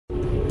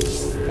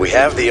We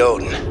have the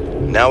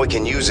Odin. Now we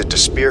can use it to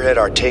spearhead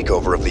our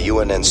takeover of the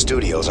UNN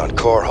studios on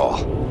Core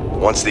Hall.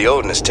 Once the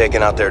Odin has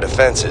taken out their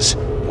defenses,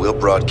 we'll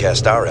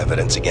broadcast our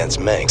evidence against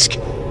Minsk.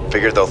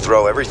 Figure they'll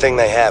throw everything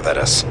they have at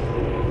us.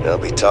 They'll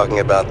be talking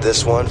about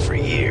this one for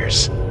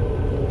years.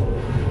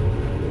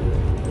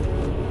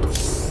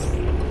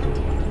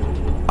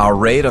 Our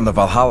raid on the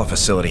Valhalla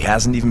facility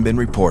hasn't even been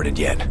reported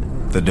yet.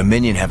 The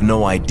Dominion have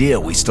no idea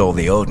we stole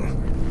the Odin.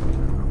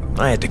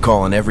 I had to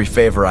call in every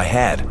favor I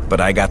had,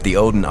 but I got the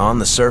Odin on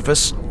the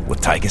surface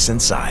with Tychus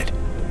inside.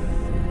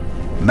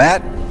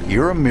 Matt,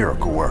 you're a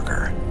miracle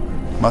worker.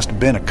 Must have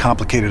been a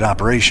complicated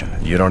operation.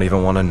 You don't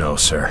even want to know,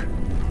 sir.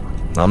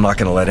 I'm not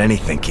gonna let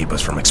anything keep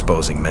us from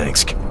exposing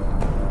Minsk.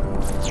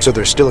 So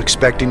they're still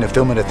expecting to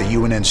film it at the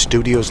UNN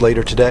studios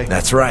later today?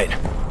 That's right,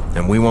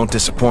 and we won't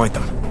disappoint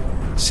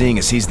them. Seeing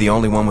as he's the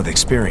only one with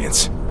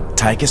experience,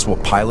 Tychus will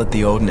pilot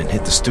the Odin and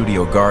hit the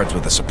studio guards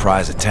with a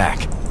surprise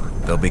attack.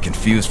 They'll be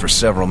confused for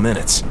several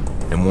minutes,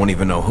 and won't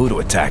even know who to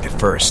attack at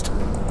first.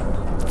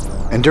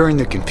 And during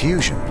the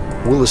confusion,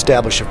 we'll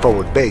establish a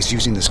forward base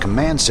using this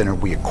command center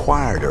we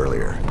acquired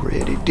earlier.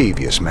 Pretty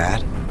devious,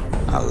 Matt.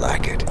 I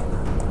like it.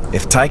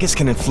 If Tychus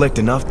can inflict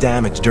enough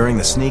damage during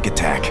the sneak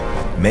attack,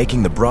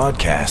 making the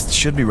broadcast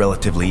should be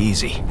relatively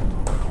easy.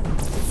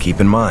 Keep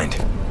in mind,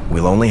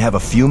 we'll only have a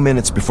few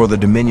minutes before the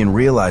Dominion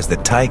realize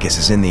that Tychus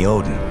is in the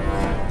Odin.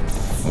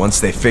 Once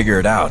they figure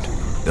it out,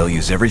 they'll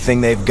use everything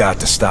they've got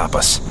to stop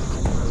us.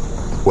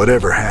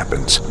 Whatever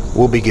happens,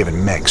 we'll be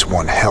giving Mex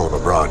one hell of a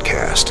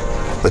broadcast.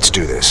 Let's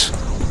do this.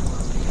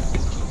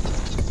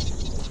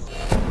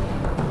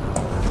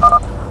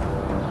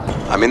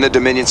 I'm in the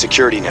Dominion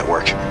security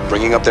network,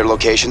 bringing up their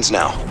locations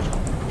now.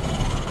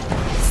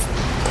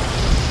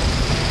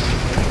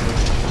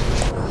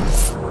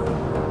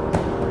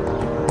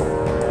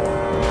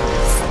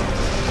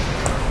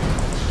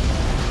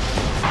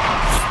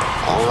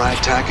 All right,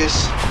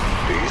 Tychus.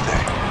 Do your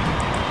thing.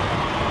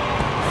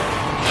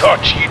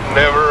 Thought you'd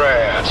never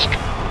ask.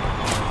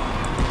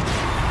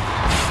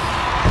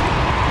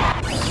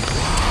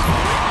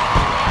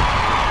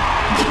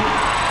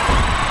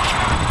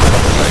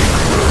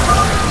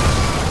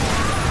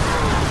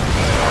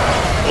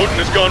 Odin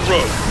has gone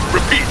rogue.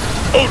 Repeat,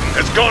 Odin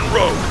has gone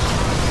rogue.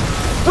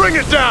 Bring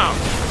it down!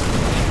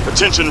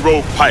 Attention,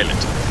 rogue pilot.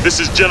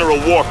 This is General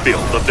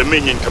Warfield of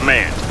Dominion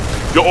Command.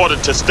 You're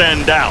ordered to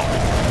stand down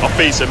or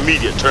face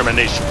immediate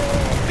termination.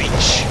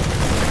 Leech.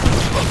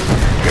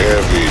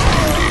 Heavy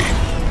duty.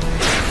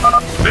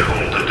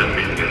 Behold the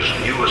Dominion's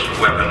newest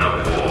weapon of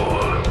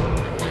war,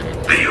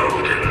 the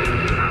Odin.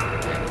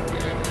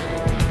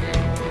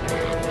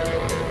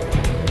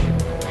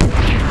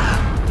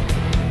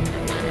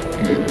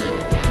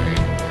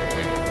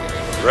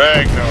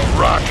 Ragnar,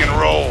 rock and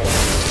roll.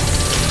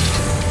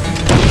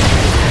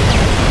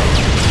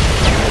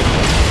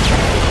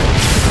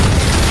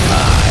 I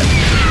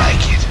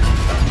like it.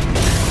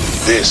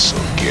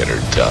 This'll get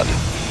her done.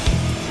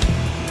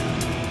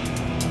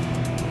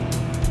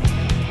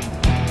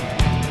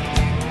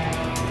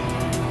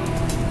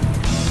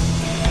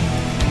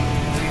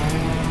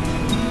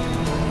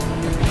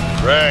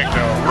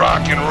 Ragnar,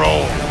 rock and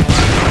roll.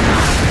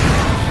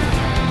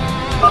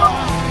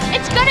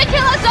 It's gonna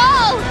kill us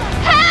all!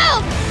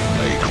 Help!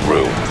 Make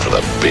room for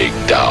the big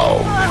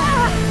dog.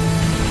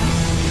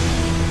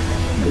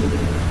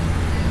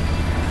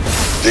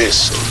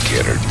 This'll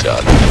get her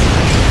done.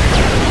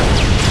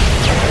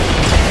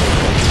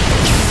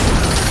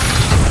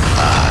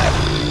 I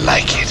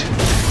like it.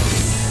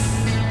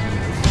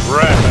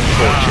 Rapid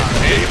fortune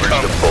favors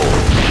the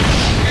bold.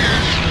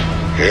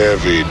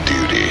 Heavy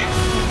duty.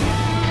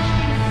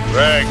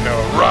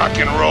 Ragnar, rock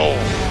and roll.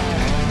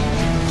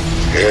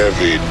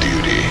 Heavy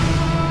duty.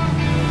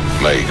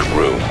 Make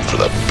room for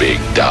the big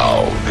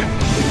dog.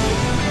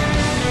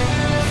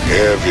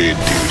 Heavy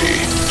duty.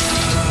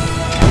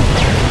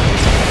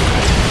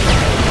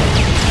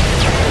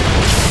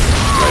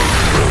 Make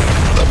room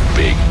for the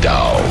big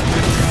dog.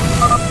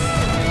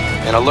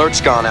 An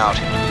alert's gone out.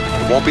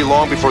 It won't be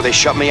long before they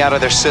shut me out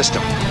of their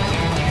system.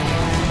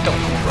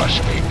 Don't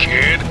rush me,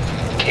 kid.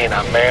 Can't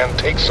a man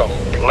take some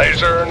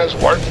pleasure in his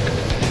work?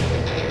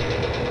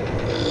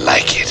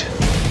 Like it.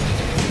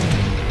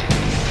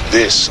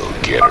 This'll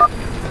get her.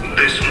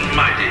 This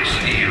mighty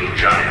steel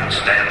giant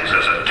stands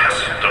as a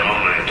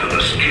testimony to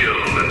the skill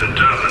and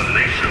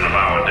determination of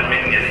our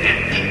Dominion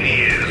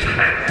engineers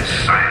and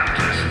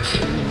scientists.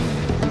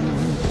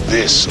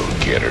 This'll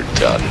get her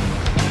done.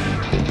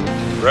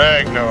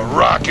 Ragnar,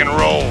 rock and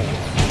roll.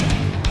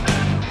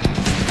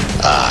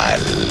 I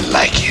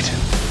like it.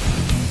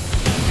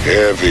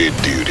 Heavy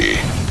duty.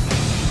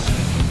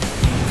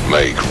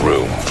 Make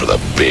room for the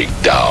big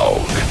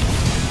dog.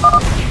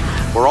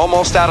 We're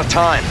almost out of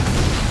time.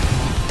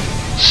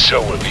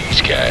 So are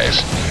these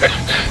guys.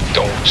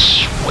 Don't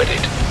sweat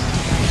it.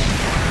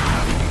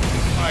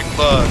 Like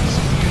bugs.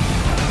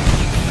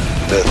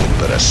 Nothing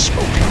but a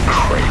smoking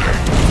crater.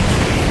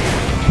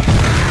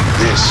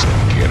 This'll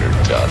get her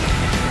done.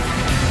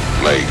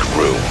 Make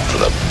room for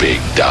the big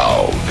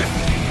dog.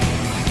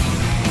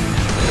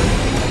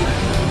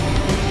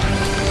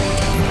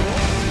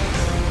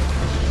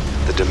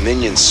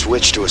 Dominion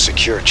switched to a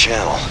secure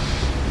channel.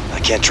 I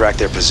can't track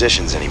their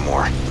positions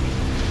anymore.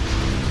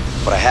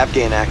 But I have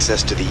gained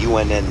access to the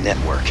UNN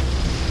network.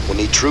 We'll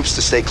need troops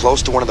to stay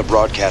close to one of the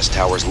broadcast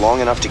towers long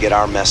enough to get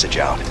our message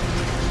out.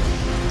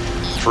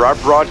 For our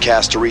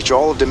broadcast to reach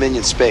all of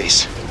Dominion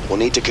space, we'll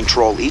need to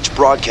control each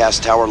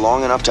broadcast tower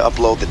long enough to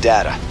upload the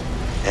data.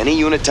 Any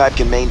unit type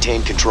can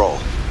maintain control.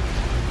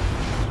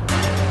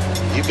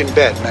 You can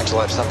bet Max will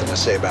have something to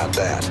say about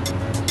that.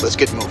 Let's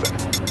get moving.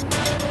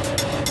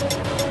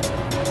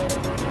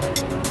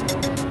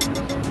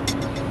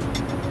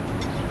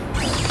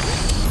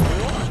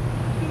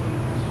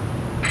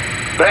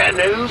 Bad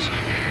news?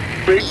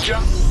 Big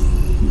jump?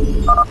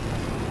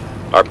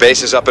 Our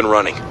base is up and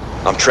running.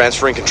 I'm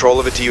transferring control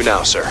of it to you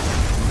now, sir.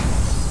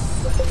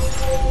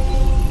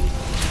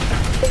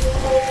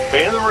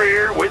 In the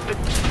rear with the...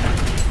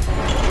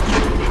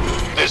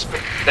 This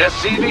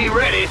SCV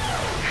ready.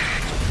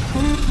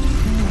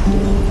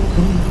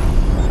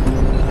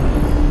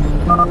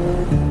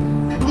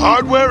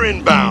 Hardware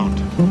inbound.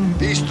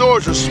 These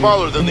stores are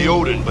smaller than the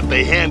Odin, but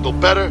they handle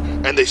better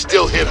and they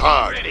still hit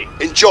hard.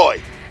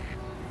 Enjoy.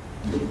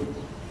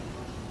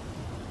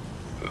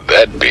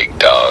 That big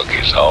dog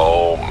is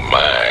all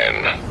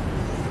mine.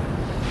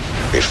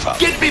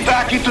 Get me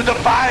back into the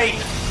fight!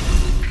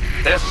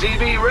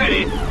 SCV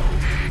ready.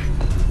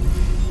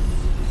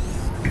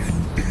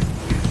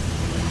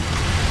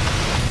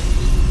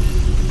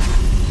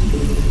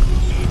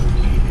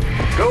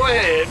 Go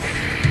ahead.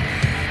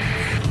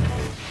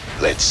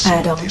 Let's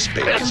see this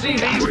baby.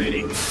 SCV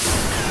ready.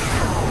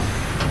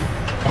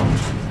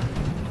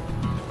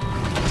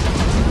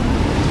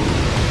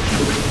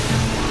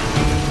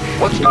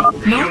 What's up?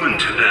 Human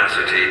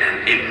tenacity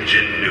and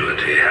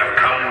ingenuity have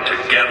come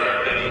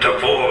together to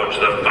forge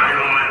the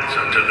final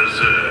answer to the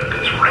Zerg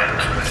threat.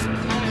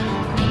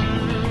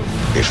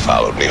 It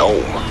followed me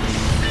home.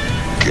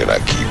 Can I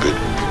keep it?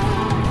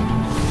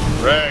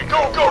 Rag, go,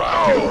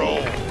 rock and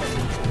roll.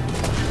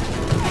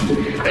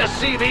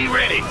 SCV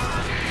ready.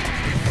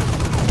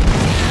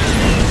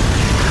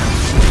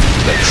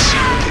 Let's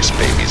see what this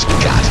baby's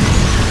got.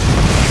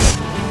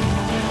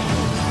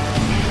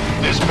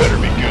 This better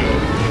be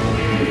good.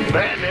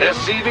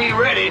 SCV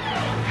ready.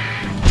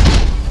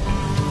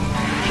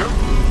 Sure.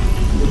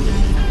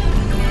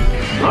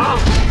 Huh?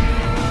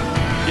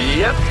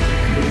 Yep.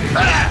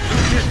 Ah!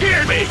 You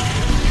scared me!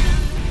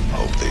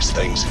 Hope this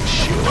thing's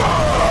insured.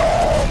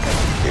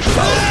 It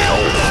followed me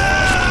home.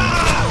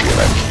 Can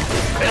I keep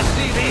it?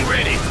 SCV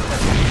ready.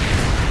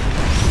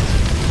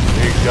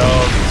 Big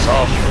dog is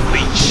off the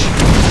leash.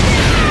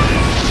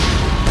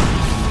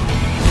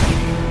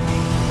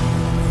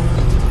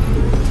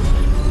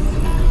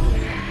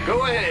 Go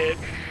ahead.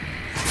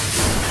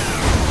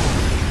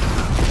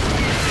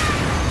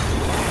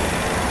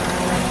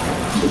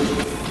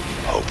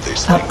 Hope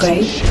this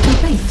Upgrade thing's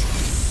complete.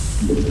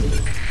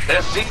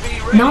 SCV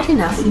ready. Not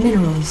enough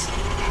minerals.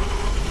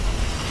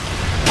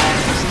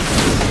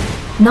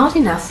 Not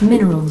enough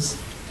minerals.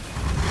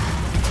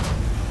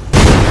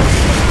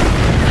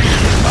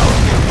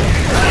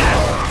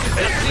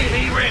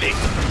 SCV ready.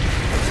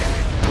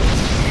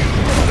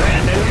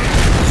 Brand new.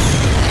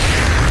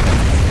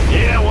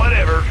 Yeah,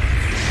 whatever.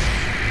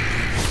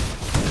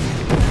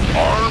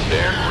 Armed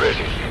and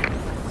ready.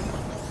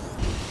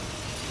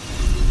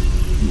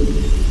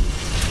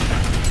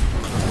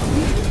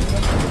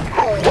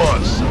 Who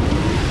wants?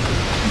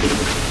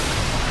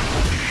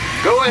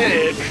 Go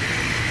ahead.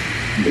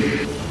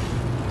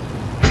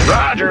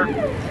 Roger.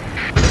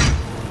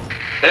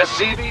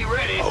 SCV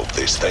ready. Hope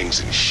this thing's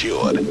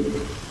insured.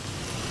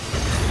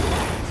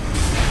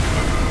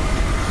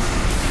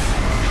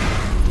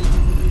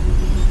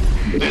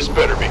 This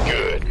better be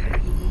good.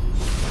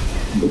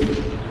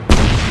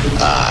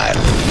 I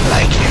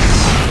like it.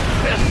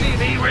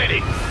 SCV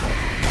ready.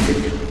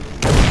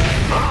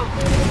 Huh?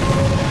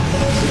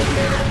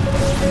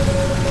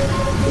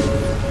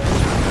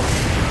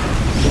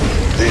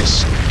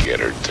 This get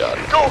her done.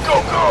 Go,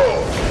 go,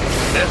 go!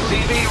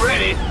 SCV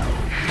ready.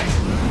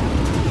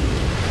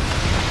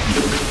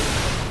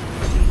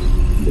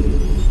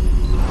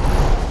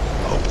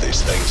 Hope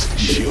this thing's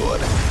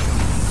insured.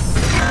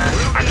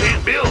 I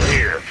can't build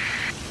here.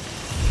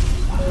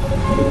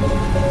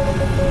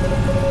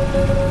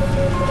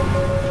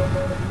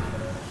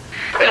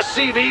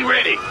 SCV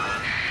ready.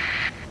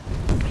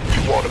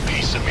 You want a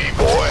piece of me,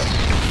 boy?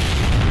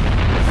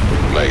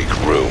 Make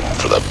room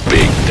for the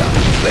big dog.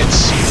 Let's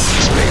see what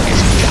this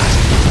baby's got.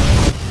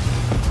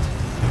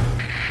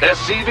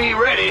 SCV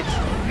ready.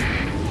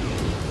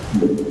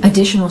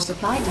 Additional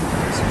supply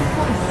depots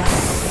required.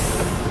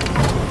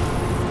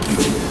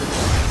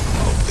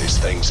 Hope this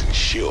thing's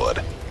insured.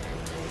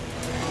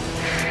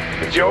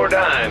 It's your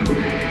dime.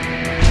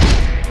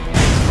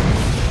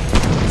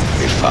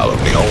 It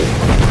followed me home.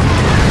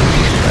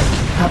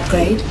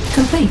 Upgrade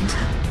complete.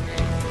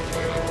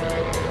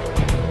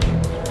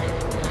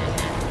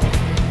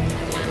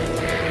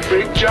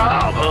 Big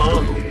job,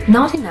 huh?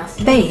 Not enough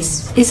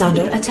base is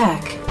under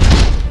attack.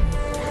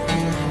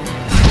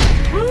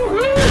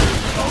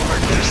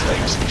 This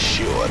thing's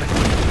insured.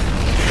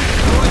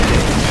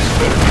 This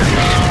better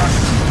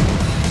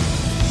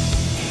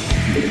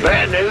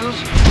Bad news?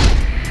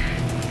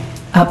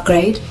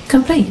 Upgrade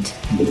complete.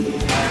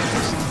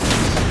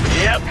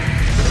 Yep.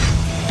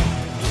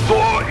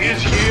 Thor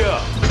is here.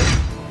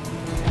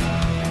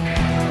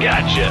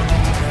 Gotcha.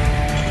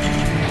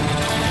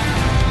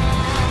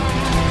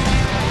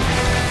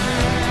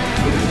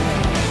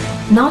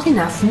 Not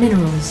enough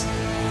minerals.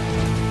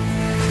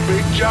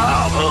 Big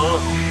job, huh?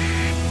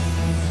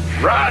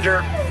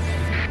 Roger.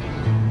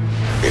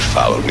 It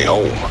followed me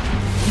home.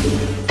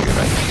 Can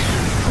I...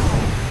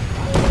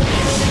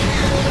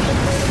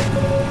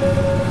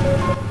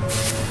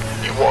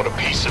 You want a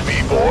piece of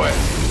me, boy?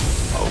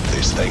 Hope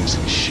this thing's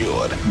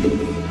insured.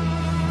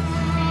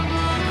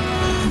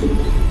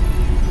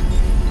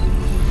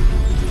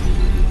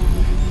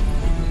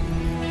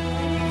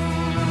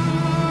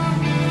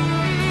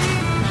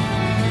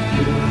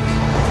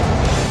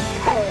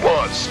 Who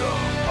wants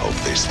some? Hope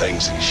this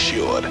thing's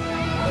insured.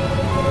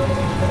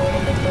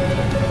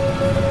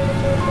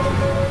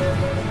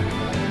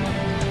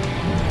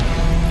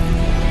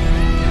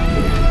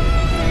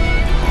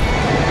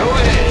 Go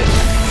ahead.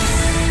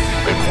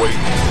 Been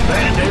waiting.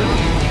 Bad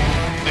news?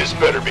 This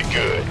better be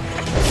good.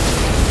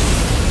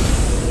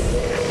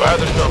 By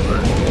the number,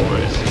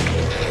 boys.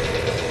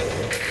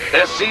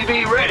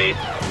 SCV ready.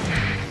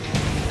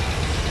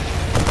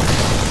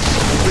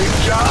 Big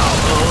job,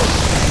 huh?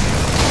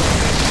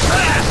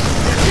 Ah!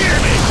 You hear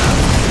me?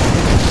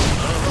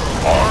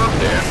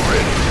 Armed and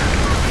ready.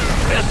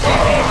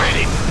 SCV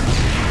ready.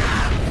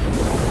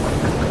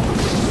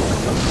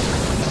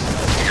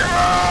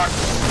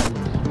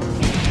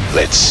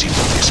 Let's see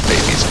what this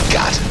baby's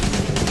got.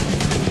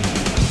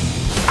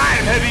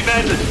 I'm heavy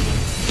metal.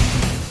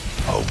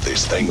 Hope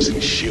this thing's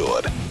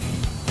insured.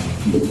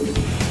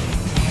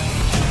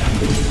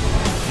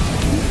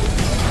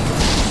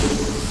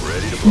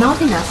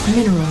 Not enough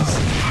minerals.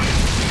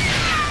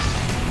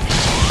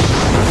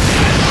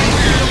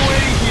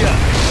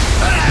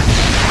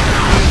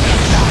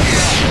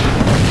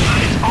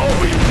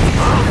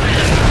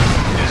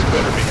 This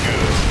better be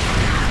good.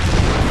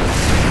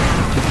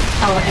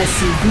 Our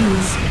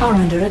SCVs are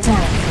under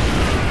attack.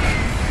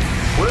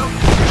 Well,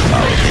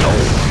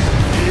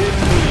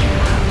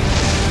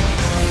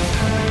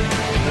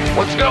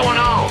 what's going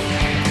on?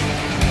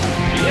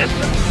 Yes,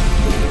 sir.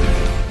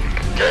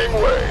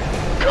 Gangway,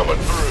 coming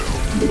through.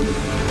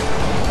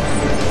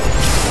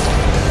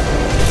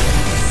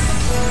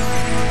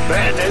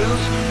 Bad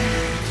news?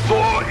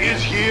 Thor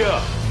is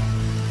here.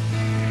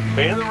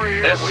 In the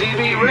rear.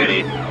 SCV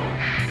ready.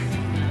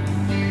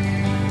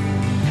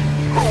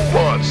 Who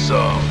wants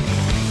some?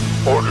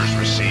 Orders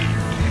received.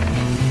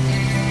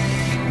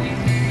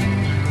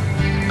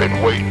 Been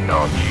waiting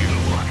on you.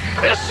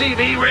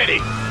 SCV ready.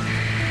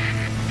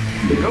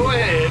 Go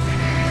ahead.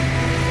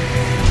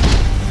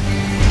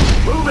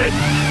 Move it.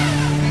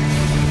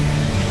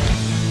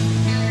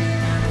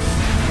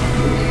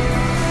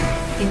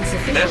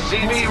 Insufficient.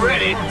 SCV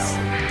ready. gas.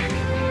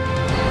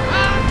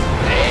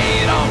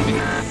 Lay it on me.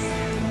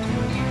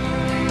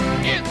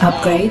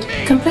 Upgrade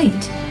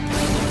complete.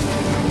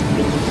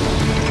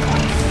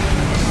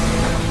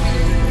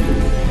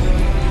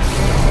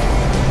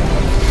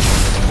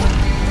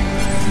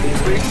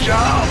 Big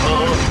job,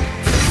 huh?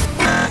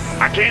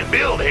 I can't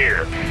build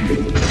here.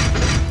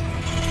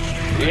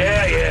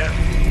 Yeah.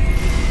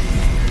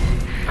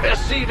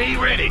 SCV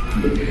ready.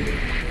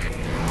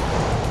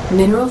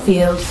 Mineral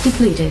field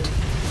depleted.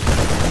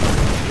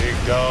 Big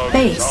dog.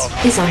 Base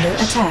is under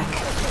attack.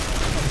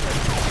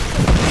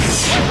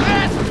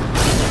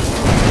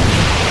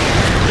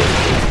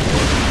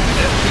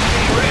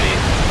 SCV ready.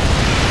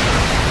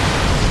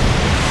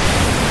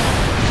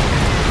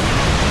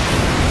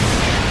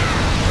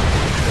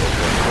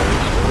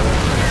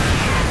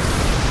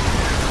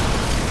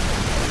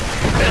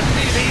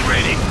 SCV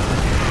ready.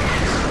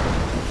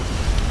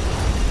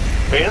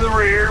 In the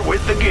rear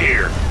with the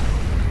gear.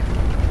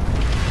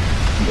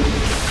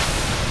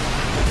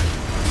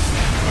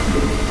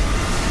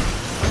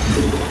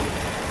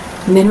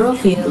 Mineral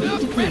field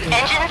depleted.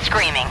 Engine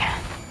screaming.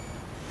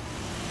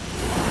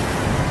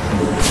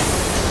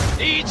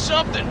 Need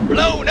something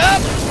blown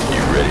up?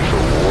 You ready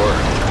for war?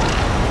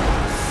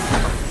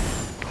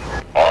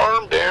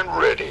 Armed and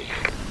ready.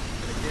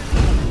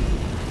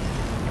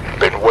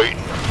 Been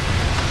waiting.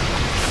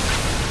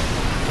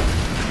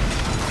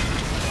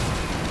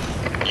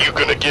 You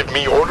gonna give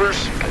me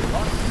orders?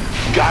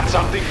 Got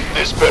something?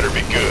 This better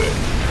be good.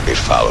 It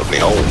followed me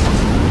home.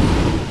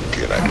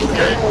 Can I...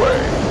 Gangway,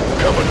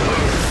 coming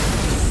through.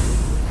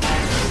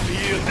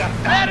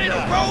 Ready to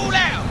roll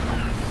out.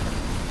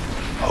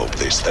 Hope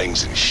this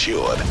thing's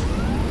insured.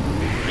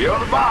 You're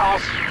the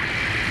boss.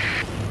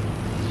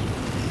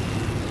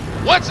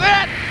 What's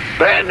that?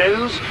 Bad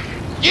news.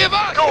 Give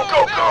us go.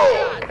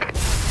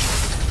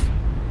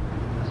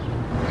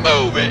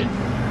 Move it.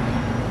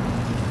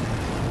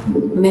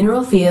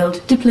 Mineral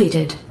field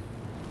depleted.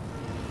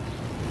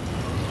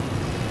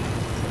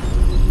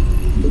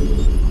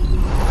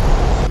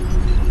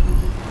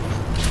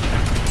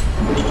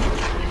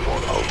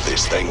 Hope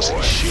this thing's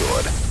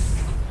insured.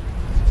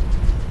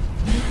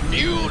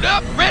 Fueled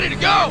up, ready to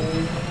go.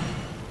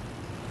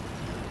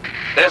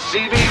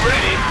 SCV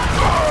ready.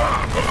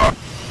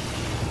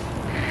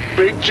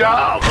 Big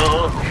job,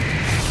 huh?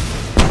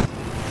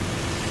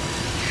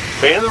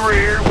 In the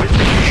rear with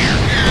the gear.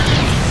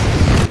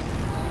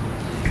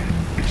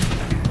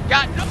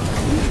 Got no.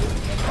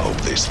 Hope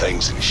this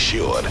thing's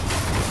insured.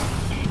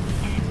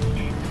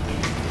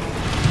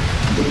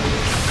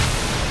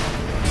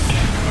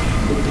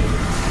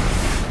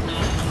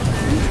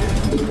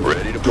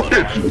 Ready to put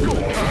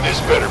This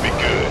better be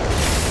good.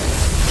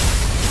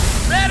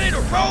 Ready to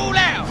roll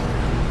out.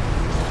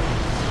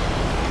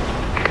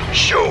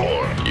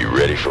 Sure. You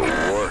ready for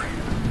war?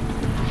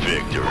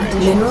 Victory.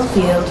 Mineral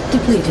field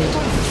depleted.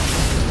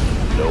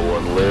 No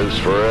one lives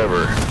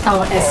forever.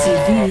 Our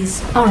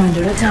SCVs are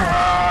under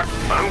attack.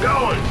 I'm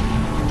going.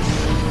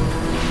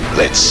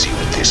 Let's see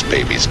what this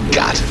baby's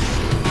got.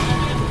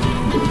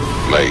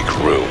 Make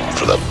room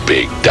for the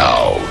big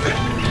dog.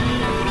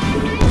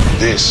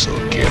 This'll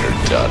get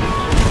her done.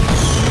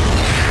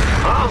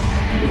 Huh?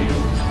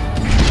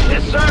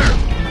 Yes, sir.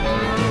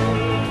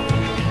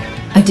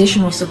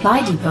 Additional supply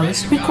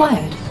depots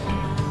required.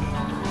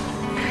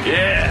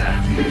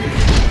 Yeah.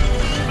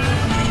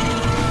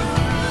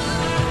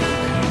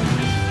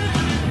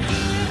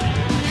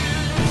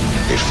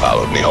 It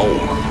followed me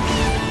home.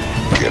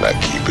 Can I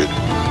keep it?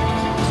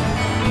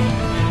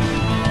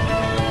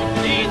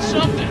 Need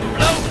something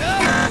blown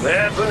up.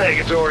 That's a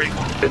negatory.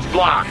 It's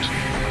blocked.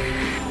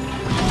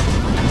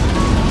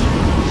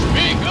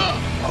 Speak up.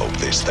 Hope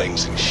this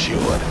thing's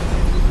insured.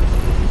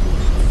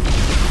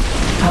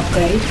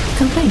 Upgrade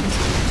complete.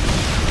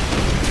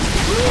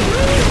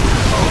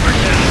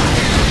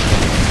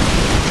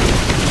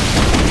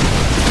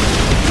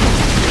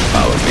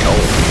 Followed me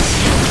home.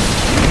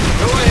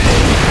 Go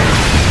ahead.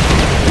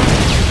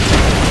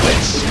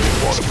 Let's see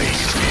what a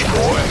baby's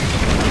boy.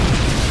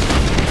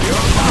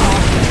 Your ball.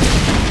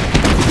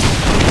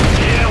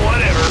 Yeah,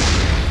 whatever.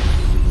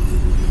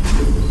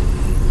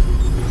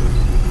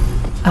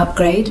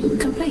 Upgrade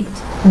complete.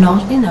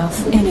 Not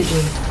enough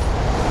energy.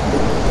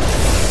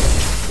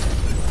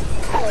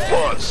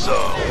 What's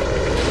up?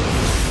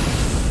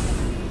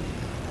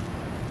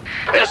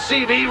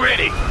 SCV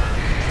ready.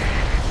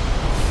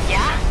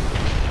 Yeah?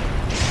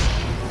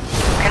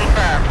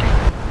 Confirmed.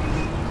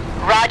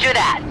 Roger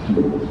that.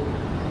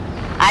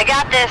 I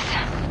got this.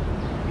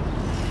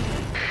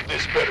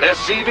 This better.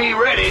 SCV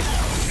ready.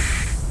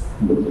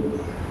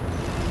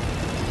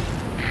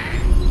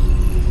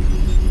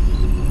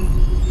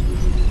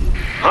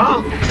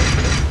 Huh?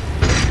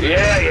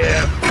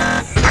 Yeah.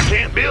 I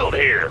can't build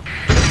here.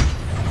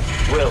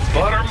 Well,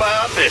 butter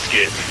my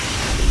biscuit.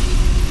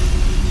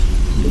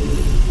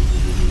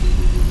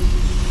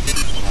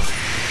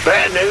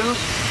 Bad news.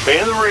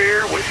 In the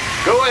rear with...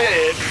 Go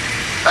ahead.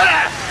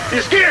 Ah!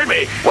 You scared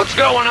me. What's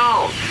going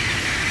on?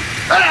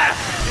 Ah!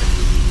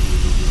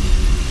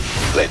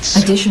 Let's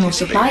see Additional what this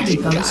supply baby's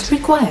depots got.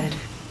 required.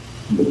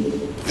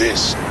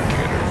 This will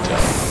get her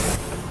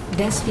done.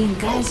 Desvin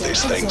Hope Geyser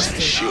this thing's exhausted.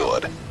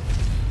 insured.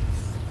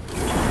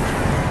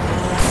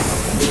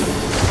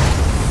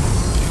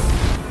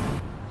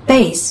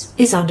 Base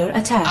is under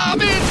attack.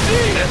 I'm in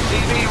deep.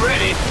 SCV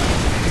ready.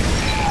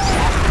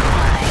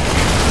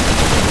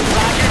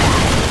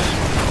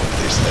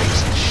 This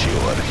thing's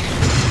insured.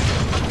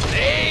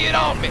 Lay it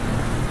on me.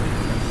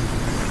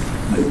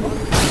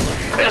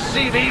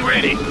 SCV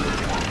ready.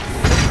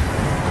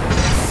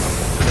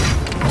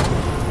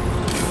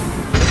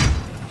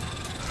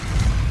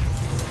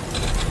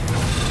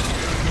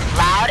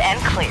 Loud and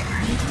clear.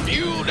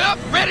 Fueled up,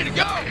 ready to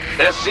go.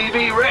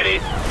 SCV ready.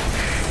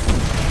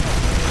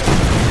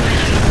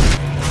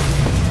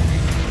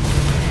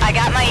 I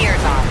got my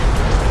ears on.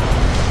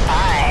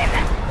 Fine.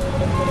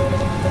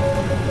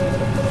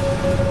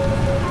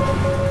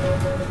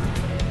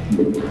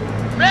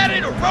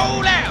 Ready to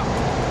roll out.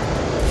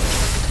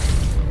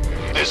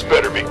 This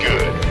better be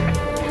good.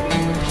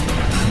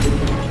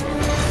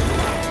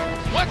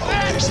 What's Hope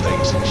that? this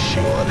thing's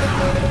insured.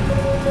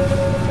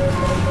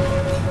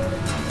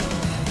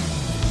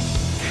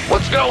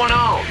 What's going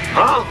on?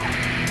 Huh?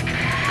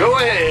 Go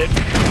ahead.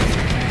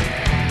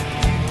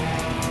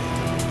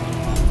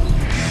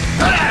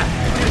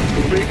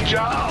 Ah! Big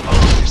job.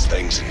 This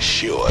thing's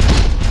insured.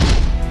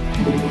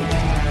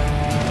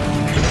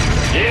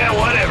 Yeah,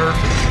 whatever.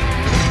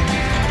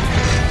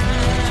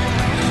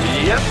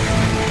 Yep.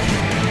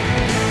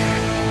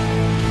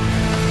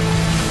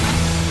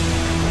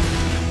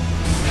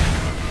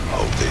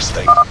 Hope this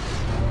thing...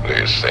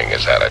 This thing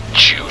is out of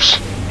juice.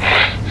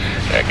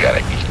 I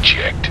gotta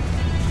eject.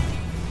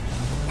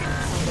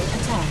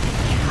 Attack.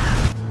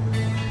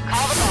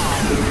 Call the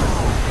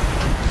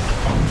ball.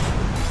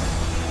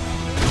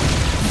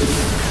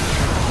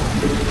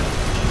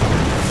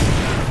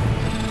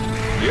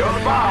 You're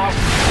the boss.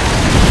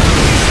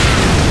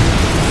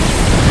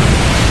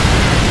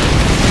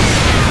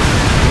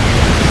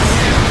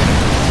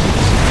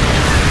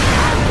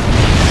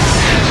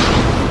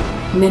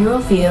 Mineral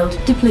field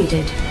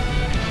depleted.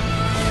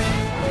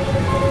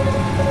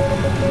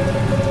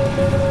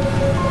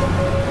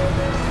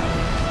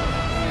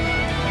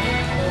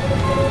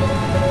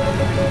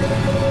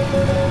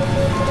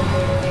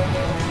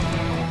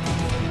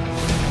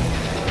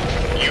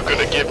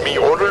 Give me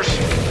orders.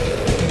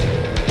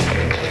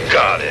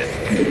 Got it.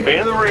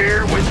 In the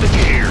rear with the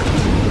gear.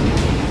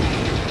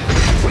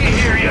 We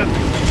hear you.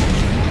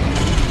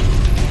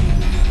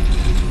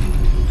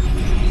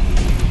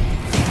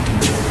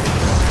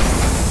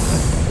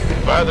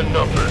 By the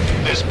number,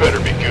 this better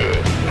be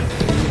good.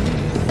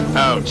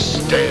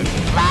 Outstanding.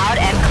 Loud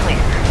and clear.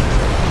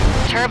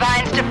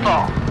 Turbines to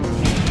full.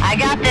 I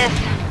got this.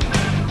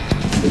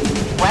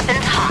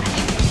 Weapons hot.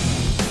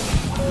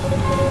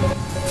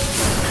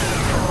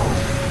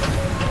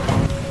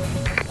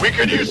 We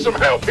could use some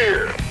help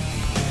here.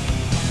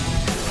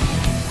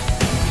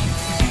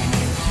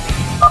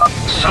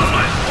 Some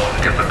might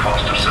balk at the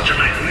cost of such a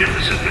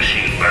magnificent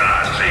machine, but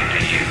I say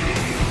to you,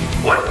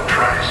 what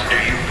price do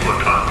you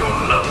put on your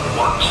loved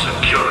one's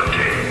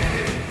security?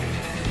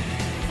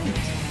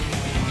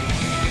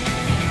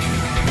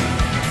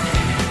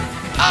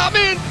 I'm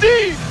in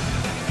deep!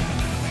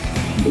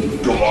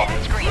 Go on.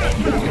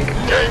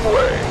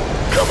 Gangway,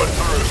 coming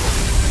through.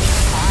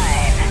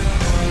 Fine.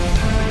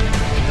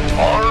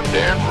 Armed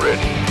and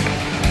ready.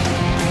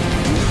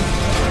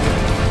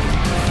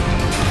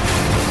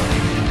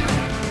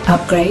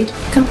 Upgrade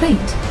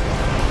complete.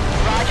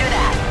 Roger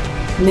that.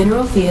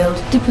 Mineral field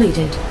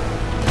depleted.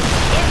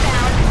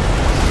 Inbound.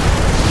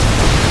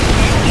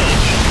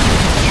 Engaging.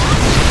 Yeah.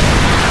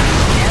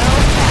 No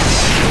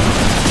faster.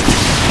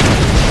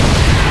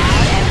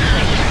 Loud and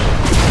clear.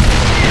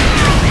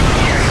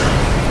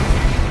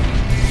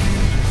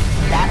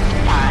 That's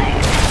fine.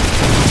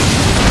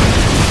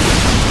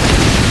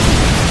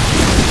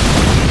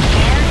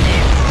 Can do.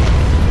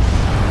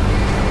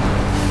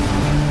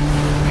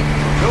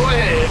 Go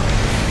ahead.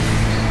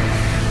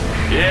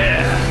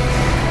 Yeah.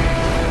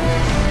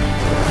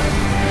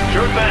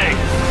 Sure thing.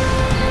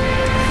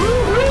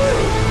 Woo-hoo!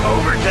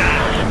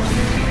 Overtime.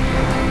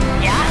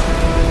 Yeah.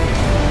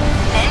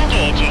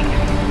 Engaging.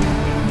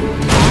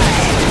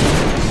 Fine.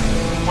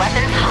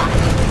 Weapons hot.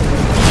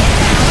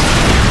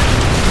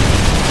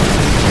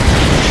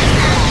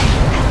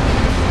 Inbound.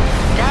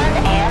 Done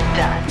and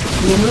done.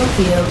 Mineral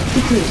field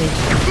depleted.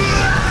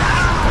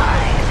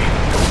 Fine.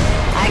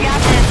 I got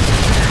this.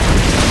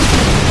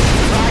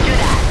 Roger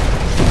that.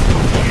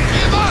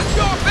 Give us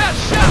your best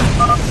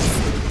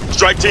shot!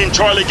 Strike Team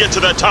Charlie, get to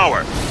that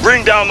tower.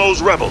 Bring down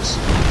those rebels.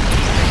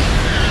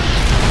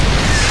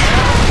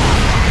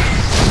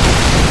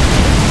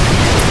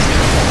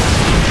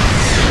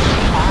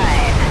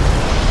 Fine.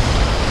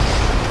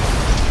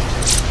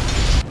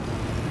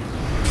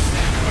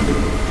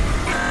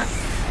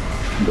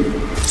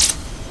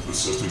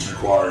 Assistance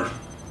required.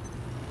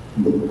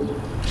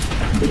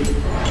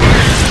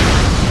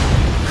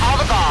 Call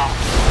the ball.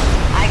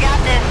 I got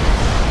this.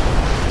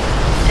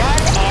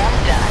 Done and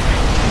done.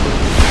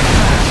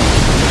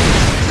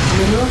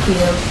 Mineral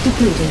field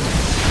depleted.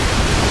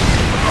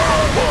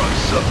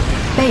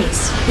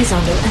 Base is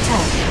under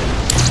attack.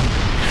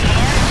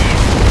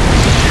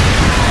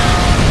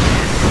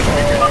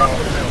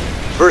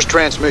 First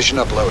transmission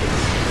uploaded.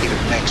 Even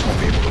Manx won't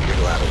be able to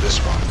wiggle out of this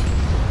one.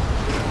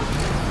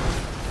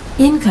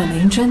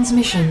 Incoming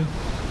transmission.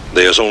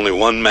 There's only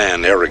one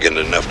man arrogant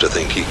enough to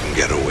think he can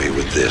get away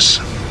with this.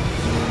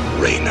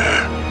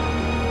 Raynor.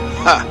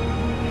 Ha!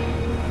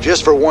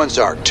 Just for once,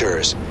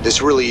 Arcturus,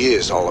 this really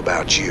is all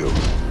about you.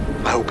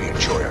 I hope you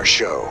enjoy our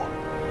show.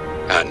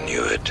 I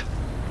knew it.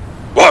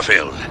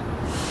 Warfield,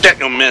 take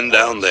your men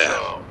down there.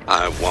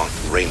 I want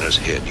Raynor's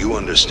head, you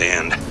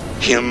understand?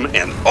 Him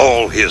and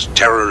all his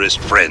terrorist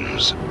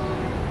friends.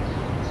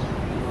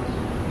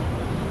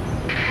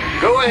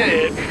 Go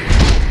ahead.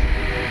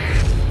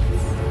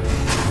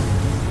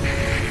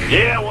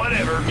 Yeah,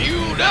 whatever.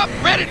 Fueled up,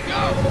 ready to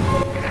go!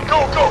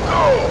 Go, go,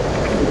 go!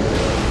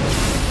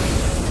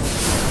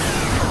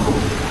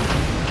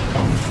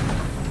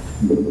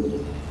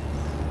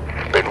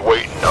 Been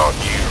waiting on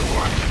you.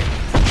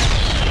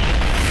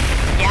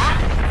 Yeah?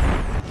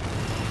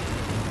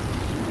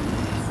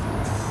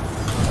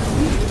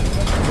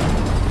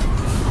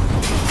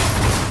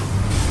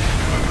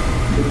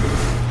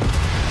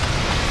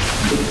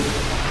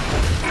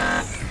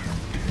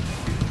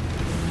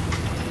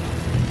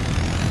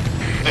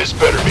 This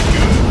better be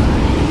good.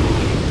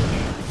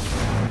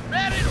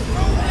 Ready to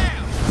roll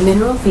out!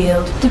 Mineral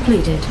field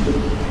depleted.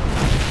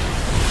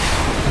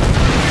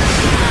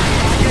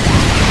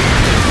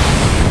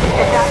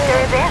 The doctor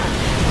is in.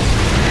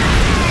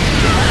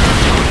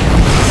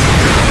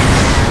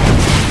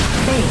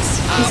 Base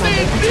is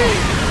under attack.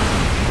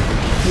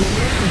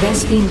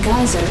 Vespine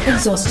geyser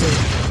exhausted.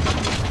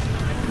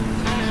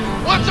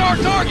 What's our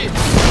target?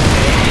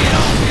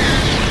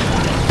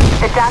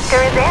 The doctor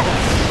is in.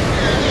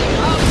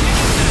 I'll give you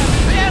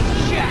the best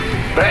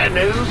shot! Bad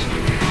news?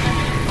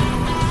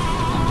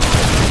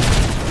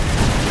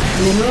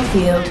 Mineral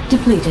field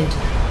depleted.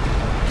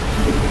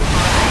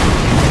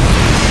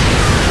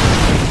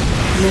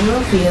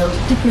 Mineral field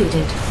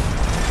depleted.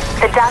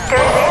 The doctor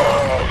is in.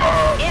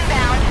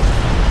 Inbound.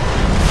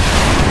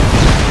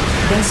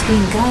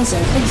 Vespine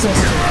geyser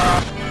exhausted.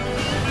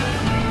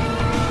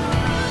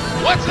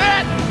 What's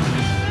that?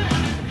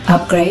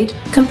 Upgrade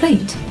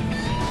complete.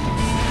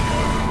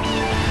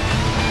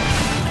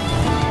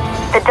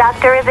 The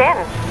doctor is in.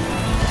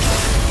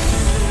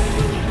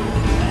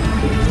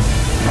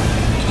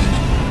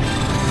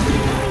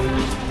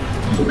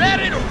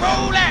 Ready to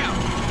roll out!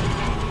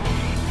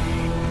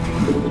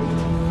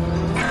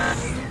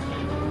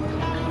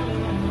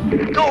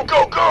 Go,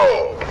 go,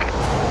 go!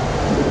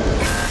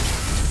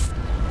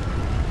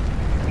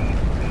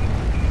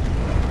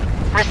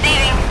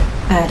 Receiving.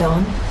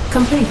 Add-on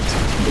complete.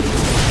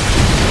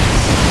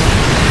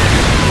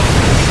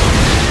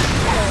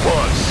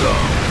 Want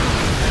some?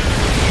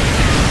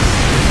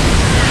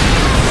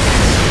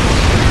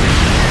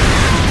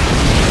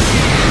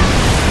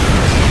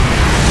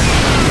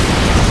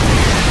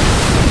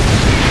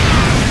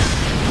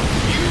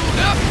 Fueled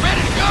up,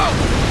 ready to go!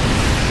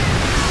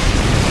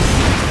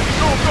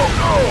 Go, go,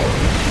 go!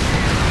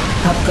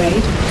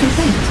 Upgrade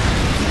complete.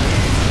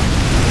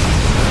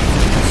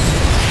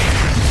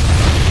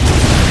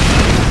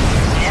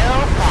 No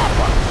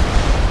problem.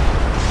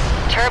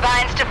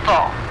 Turbines to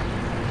full.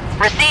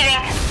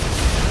 Receiving.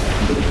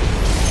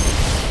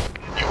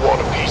 You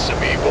want a piece of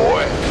me,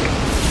 boy?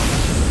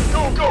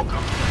 Go, go, go!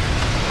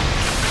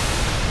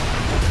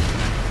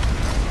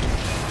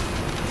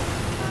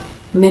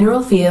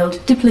 Mineral field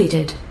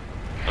depleted.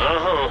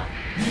 Uh-huh.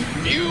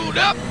 Fueled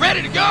up,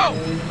 ready to go!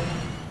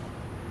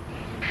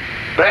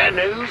 Bad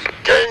news?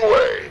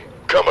 Gangway,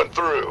 coming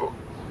through.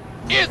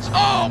 It's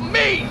all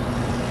me!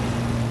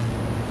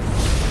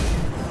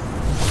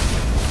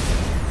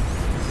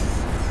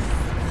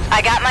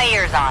 I got my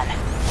ears on.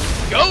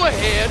 Go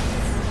ahead.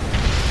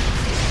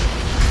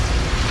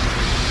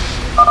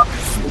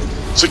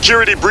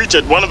 Security breach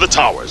at one of the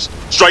towers.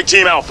 Strike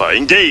Team Alpha,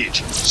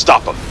 engage.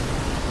 Stop them.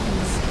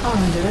 Are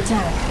under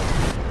attack.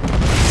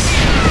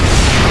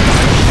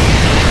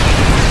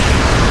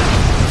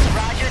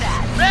 Roger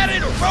that. Ready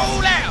to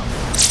roll out!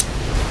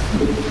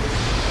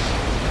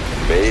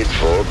 Made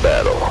for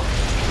battle.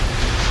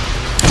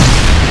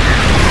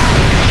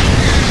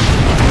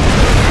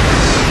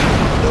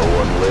 No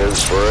one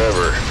lives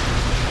forever.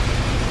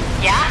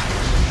 Yeah?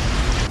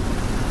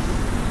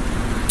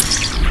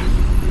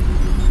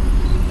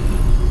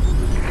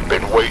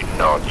 Been waiting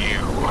on you.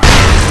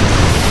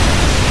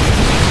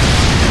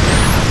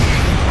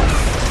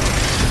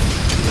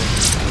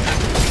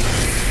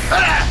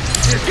 Ah!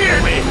 You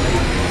scared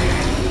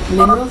me!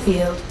 Mineral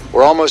field.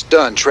 We're almost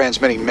done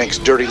transmitting Meng's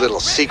dirty little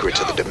secret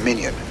to the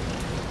Dominion.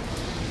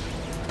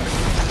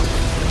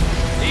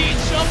 Need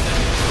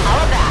something?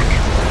 Holla back.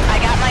 I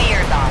got my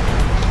ears on.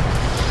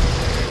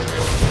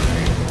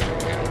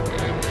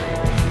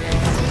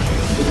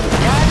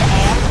 Done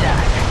and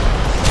done.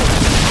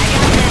 I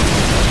got this.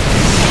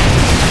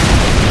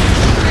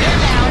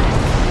 Inbound.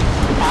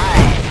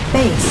 5.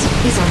 Base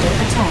is under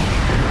attack.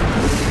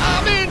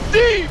 I'm in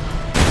deep!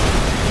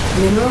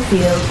 Mineral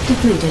field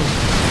depleted.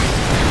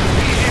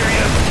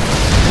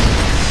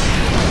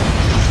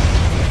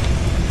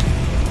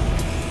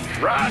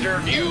 Roger.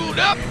 Fueled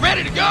up,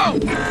 ready to go!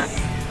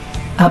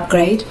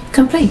 Upgrade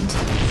complete.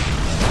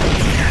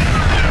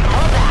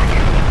 Hold back.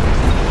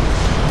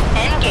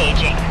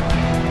 Engaging.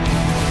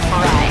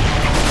 Right.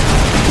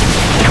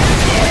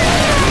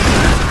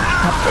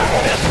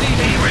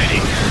 SCV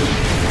ready.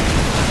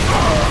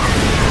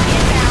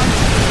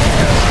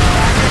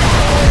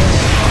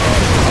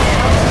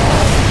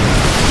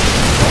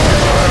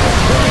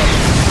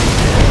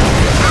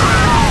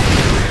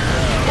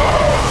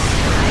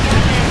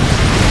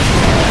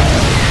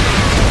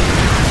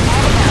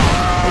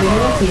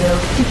 Mineral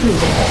field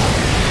depleted.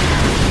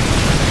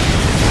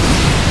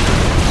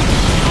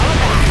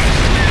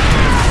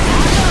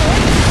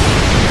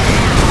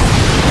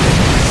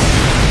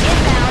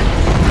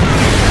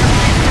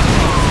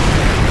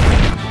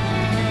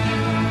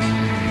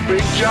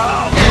 Big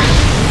job!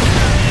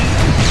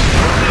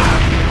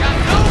 Got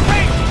no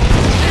weight!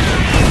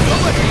 Go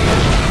ahead.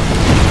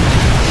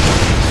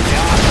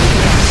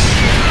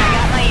 I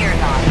got my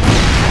ears on.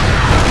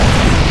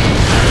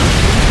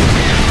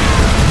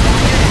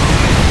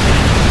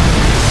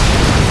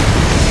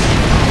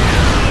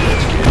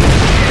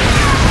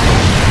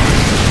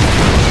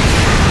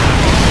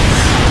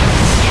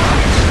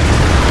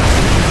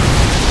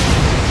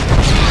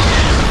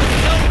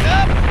 Load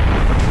up,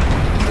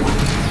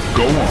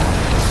 Go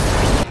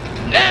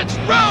on. let's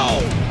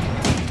roll!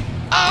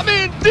 I'm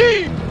in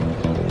deep!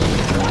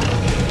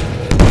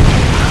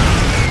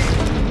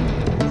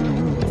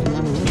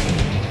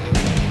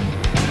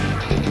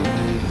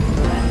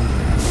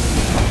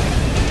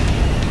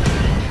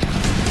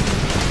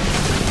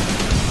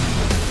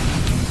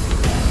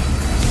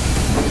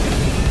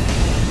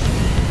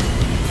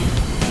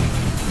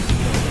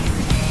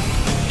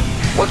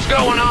 What's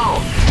going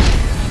on?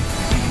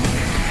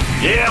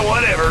 Yeah,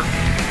 whatever.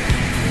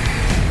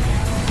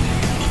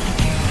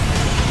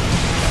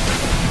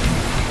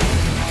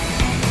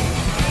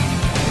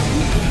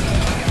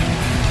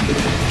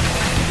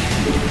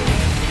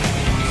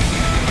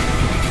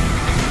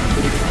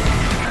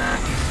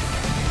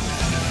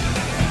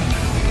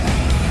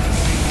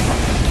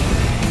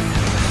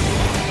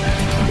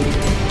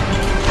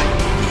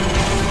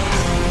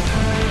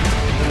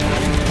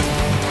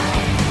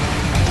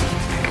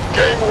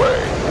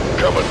 Gangway,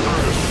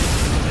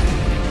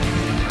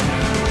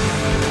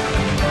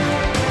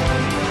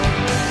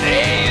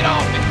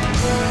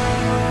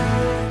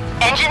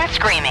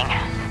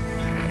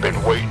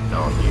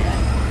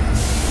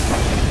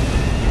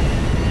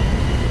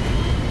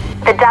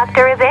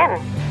 doctor is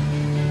in.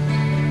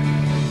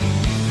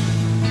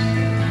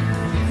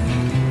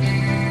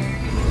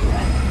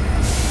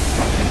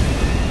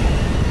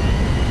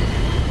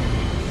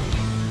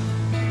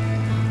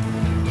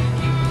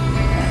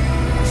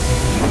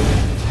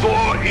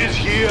 Thor is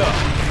here.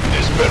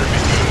 This better be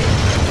good.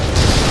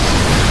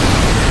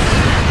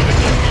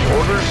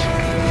 Orders?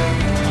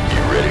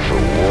 You ready for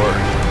war?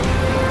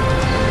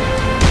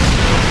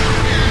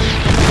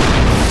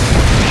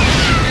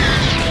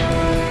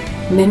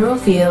 Mineral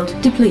field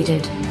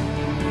depleted.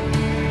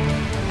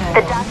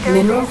 The doctor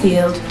Mineral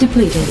field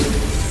depleted.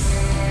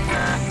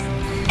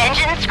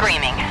 Engine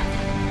screaming.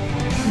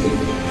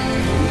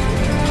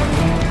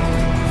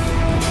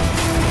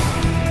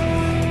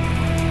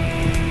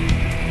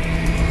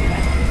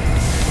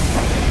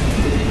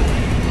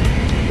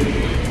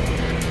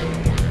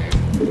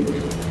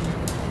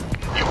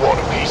 You want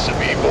a piece of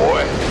me,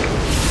 boy?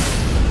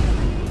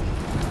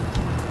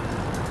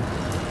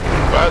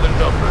 By the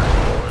numbers,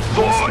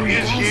 boy. Thor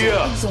is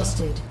here.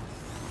 Exhausted.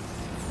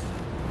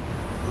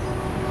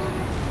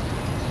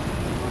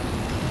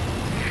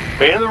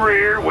 In the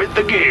rear with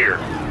the gear.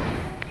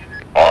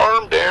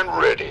 Armed and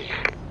ready.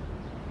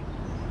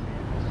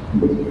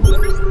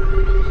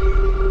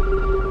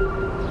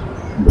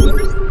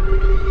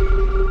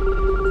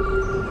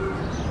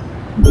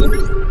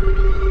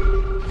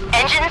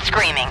 Engine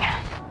screaming.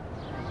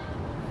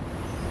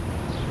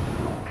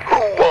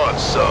 Who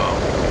wants some?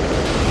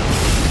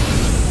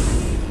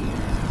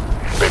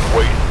 Been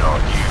waiting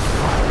on you.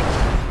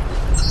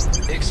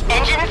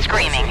 Engine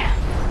screaming.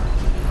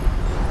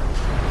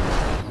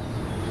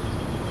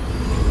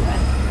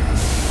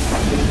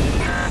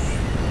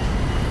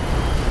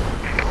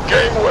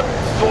 Gangway,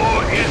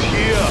 Thor is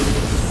here.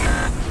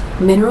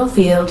 Mineral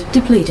field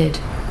depleted.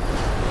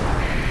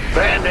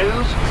 Bad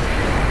news?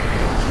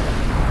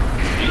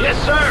 Yes,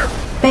 sir.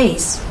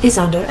 Base is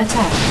under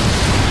attack.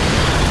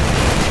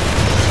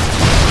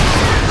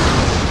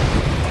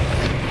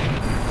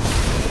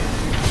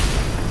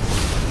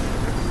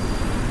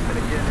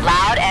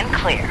 Loud and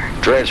clear.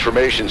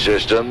 Transformation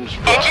systems.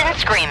 Engine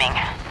screaming.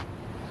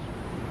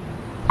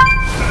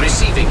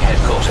 Receiving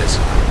headquarters.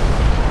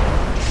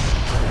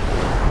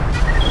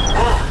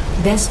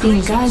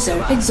 Vespine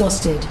geyser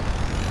exhausted.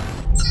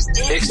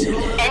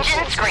 Excellent.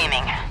 Engine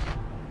screaming.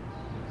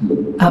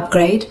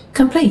 Upgrade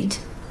complete.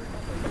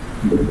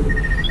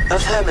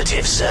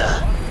 Affirmative,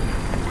 sir.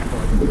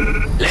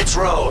 Let's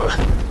roll.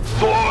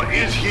 Thor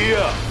is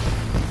here.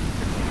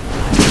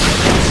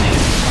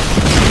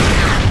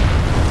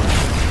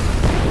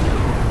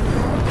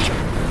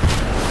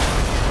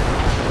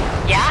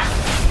 Yeah?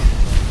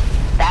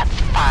 That's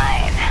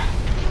fine.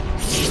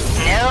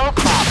 No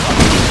problem.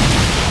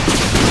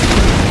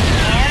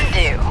 Can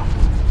do.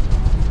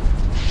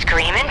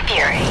 Screaming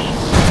fury.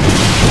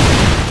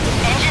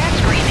 Engine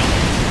screaming.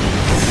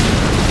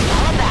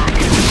 All back.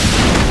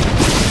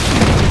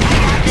 I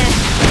got this.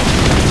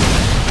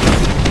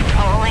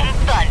 Rolling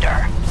thunder.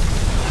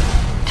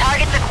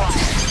 Targets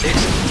acquired.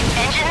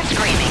 Engine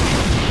screaming.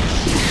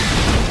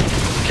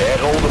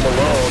 Can't hold them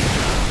alone.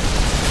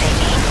 They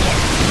ain't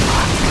getting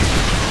fucked.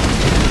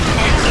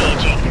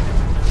 Engaging.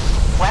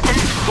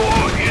 Weapons.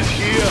 Thor is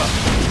here.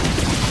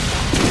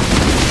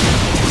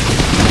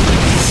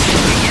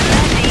 Get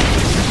messy.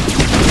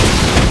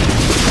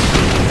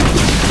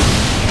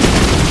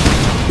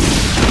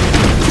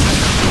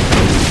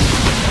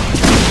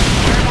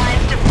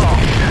 Turbines to full.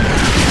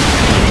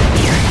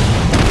 Fury.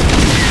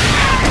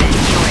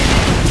 Enjoy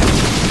this.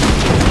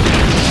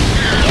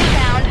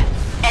 Inbound.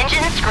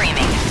 Engine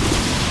screaming.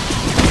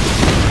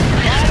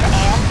 Done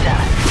and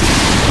done.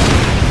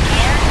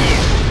 Can do.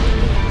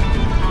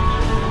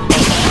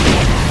 They ain't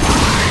getting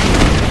far.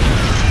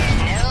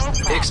 No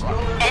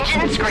problem.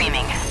 Engine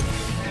screaming.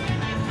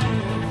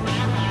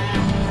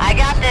 I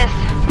got this.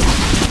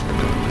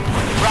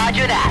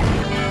 Roger that.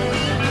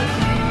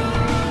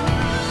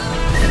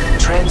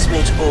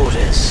 Transmit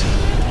orders.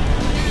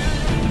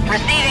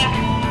 Receiving.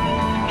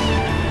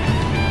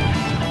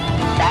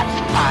 That's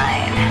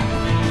fine.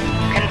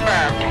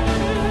 Confirmed.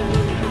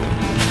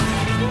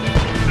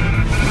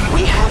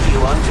 We have you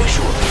on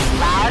visual.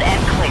 Loud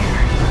and clear.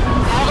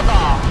 Call the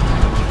ball.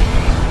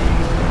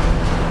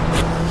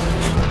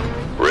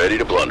 Ready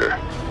to blunder.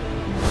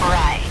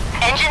 Right.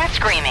 Engine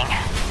screaming.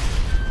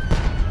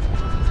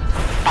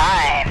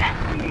 Fine.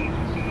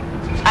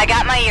 I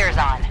got my ears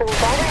on.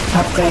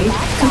 Upgrade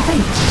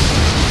complete.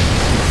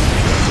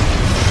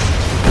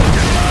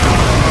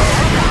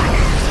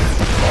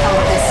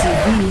 Our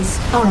SCVs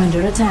are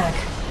under attack.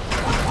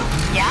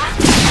 Yeah?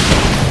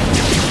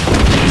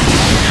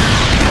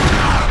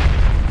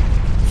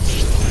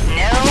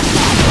 No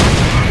problem.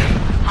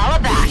 Holla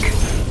back.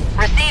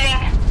 Receiving.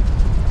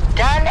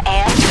 Done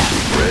and done.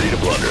 Ready to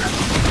blunder.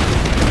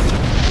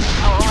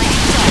 Holy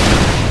thunder.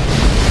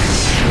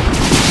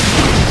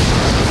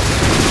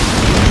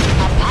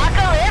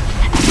 Apocalypse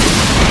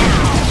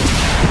now.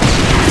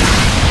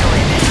 Enjoy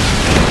this.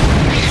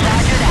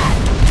 Roger that.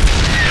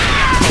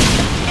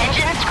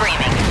 Engine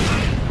screaming.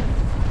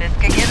 This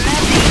could get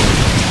messy.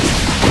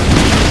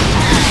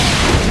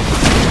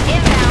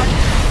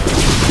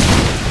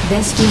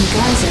 SD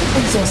geyser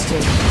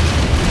exhausted.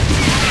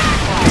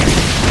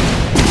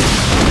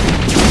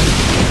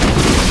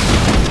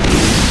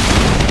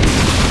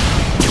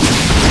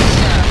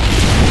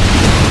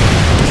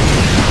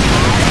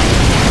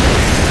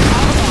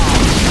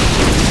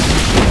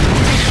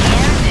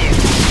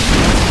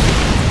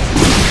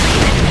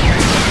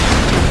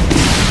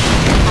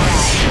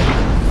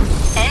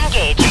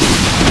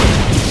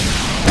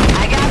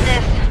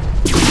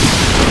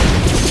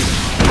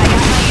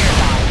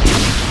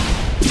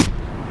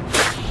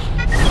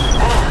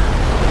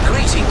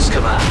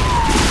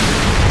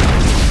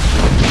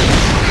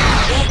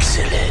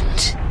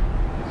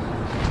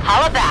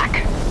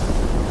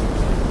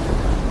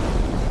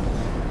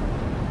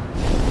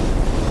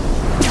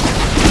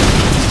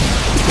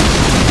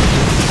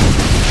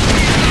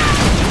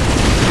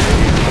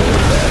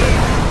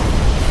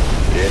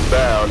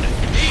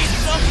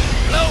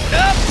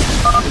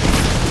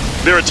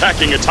 They're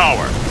attacking a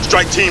tower.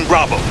 Strike Team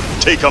Bravo.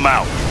 Take them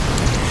out.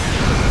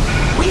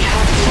 We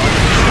have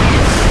one.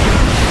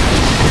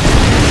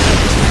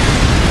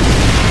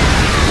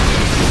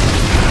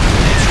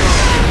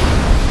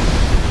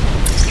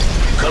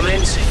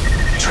 Commencing.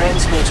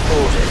 Transmit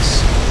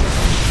orders.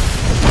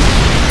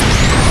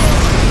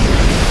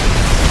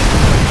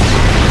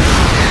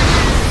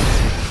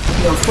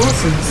 Your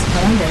forces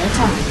are under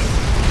attack.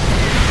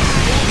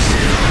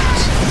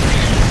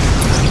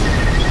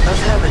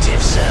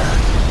 Affirmative,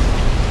 sir.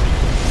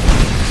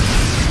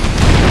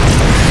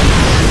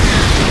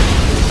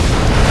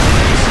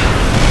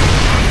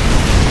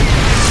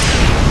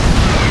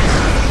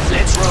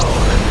 Let's roll.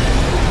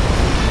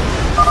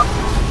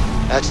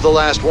 That's the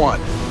last one.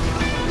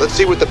 Let's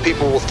see what the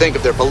people will think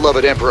of their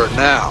beloved Emperor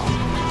now.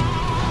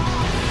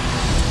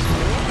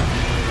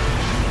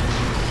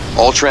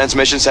 All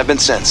transmissions have been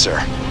sent, sir.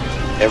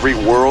 Every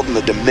world in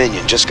the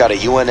Dominion just got a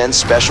UNN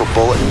special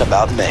bulletin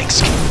about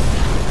Mengsk.